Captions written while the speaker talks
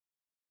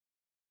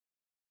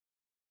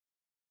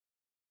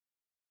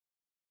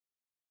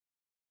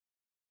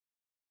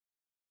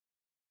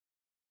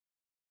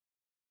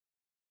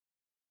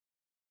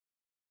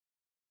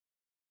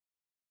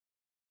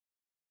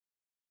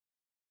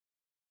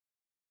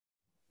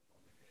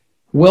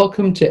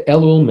Welcome to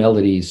Elul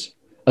Melodies,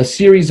 a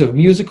series of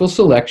musical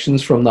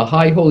selections from the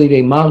High Holy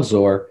Day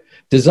Mahzor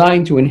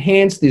designed to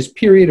enhance this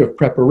period of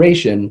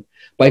preparation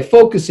by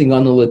focusing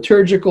on the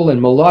liturgical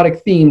and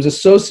melodic themes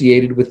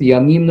associated with the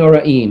Yamim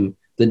Noraim,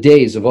 the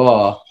days of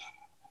awe.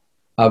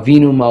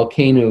 Avinu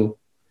Malkenu,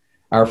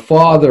 our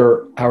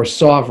Father, our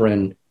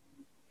Sovereign.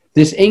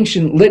 This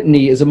ancient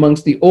litany is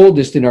amongst the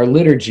oldest in our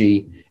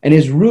liturgy and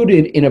is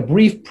rooted in a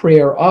brief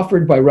prayer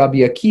offered by Rabbi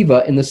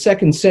Akiva in the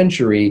 2nd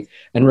century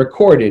and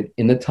recorded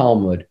in the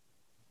Talmud.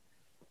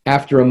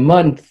 After a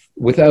month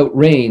without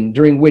rain,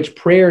 during which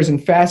prayers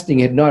and fasting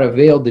had not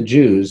availed the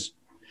Jews,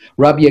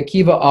 Rabbi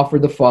Akiva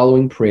offered the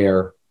following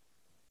prayer: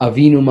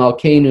 Avinu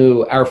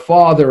Malkenu, our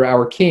Father,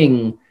 our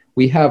King,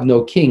 we have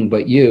no king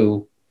but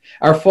you.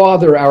 Our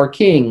Father, our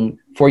King,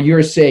 for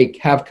your sake,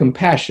 have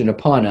compassion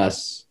upon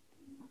us.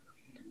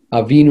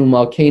 Avinu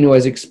Malkenu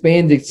has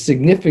expanded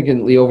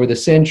significantly over the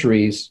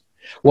centuries,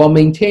 while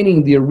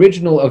maintaining the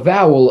original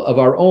avowal of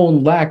our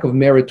own lack of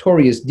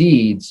meritorious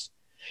deeds,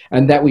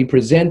 and that we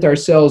present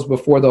ourselves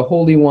before the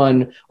Holy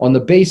One on the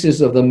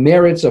basis of the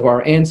merits of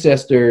our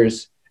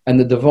ancestors and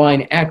the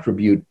divine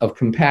attribute of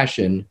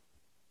compassion.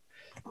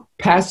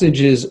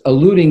 Passages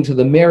alluding to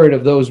the merit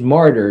of those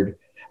martyred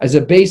as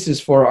a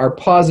basis for our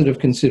positive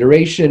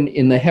consideration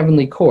in the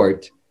heavenly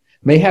court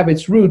may have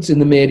its roots in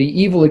the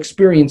medieval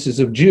experiences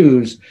of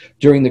Jews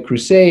during the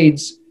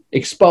Crusades,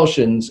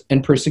 expulsions,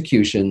 and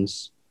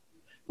persecutions.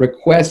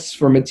 Requests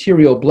for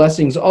material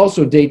blessings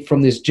also date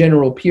from this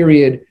general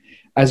period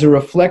as a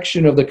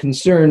reflection of the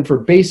concern for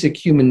basic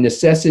human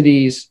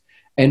necessities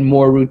and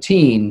more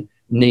routine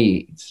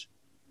needs.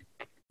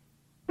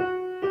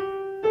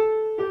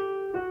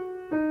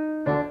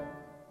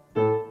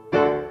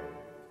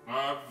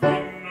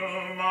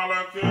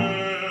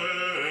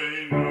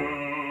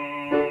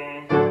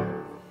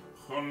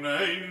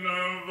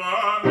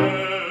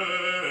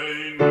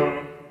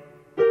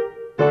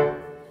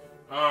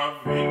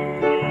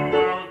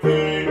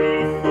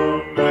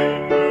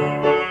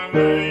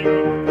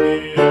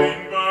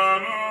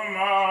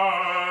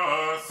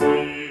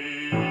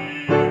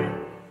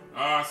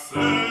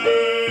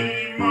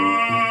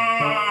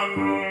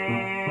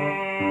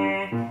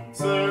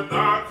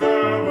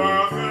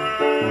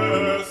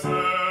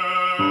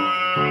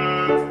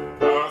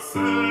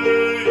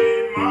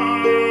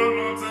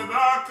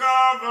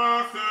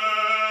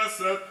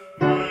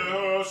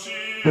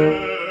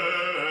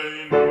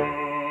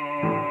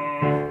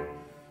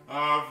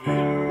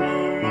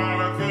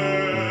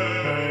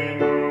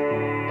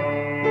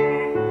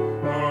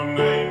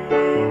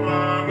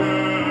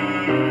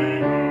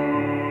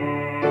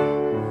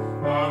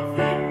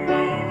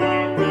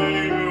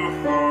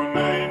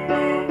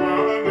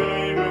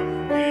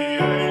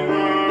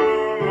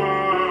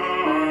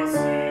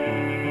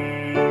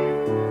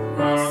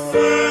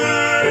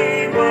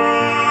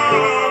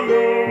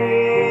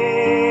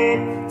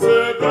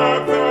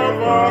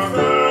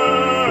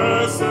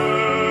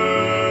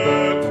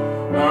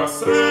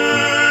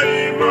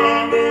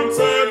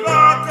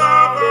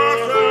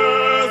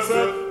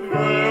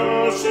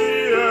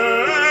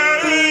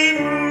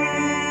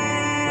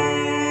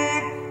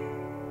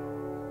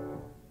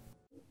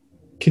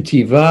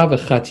 Ketiva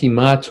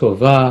v'chatima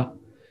tova.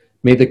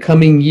 May the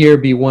coming year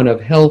be one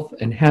of health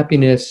and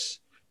happiness,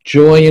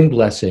 joy and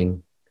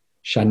blessing.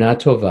 Shana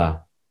Tova.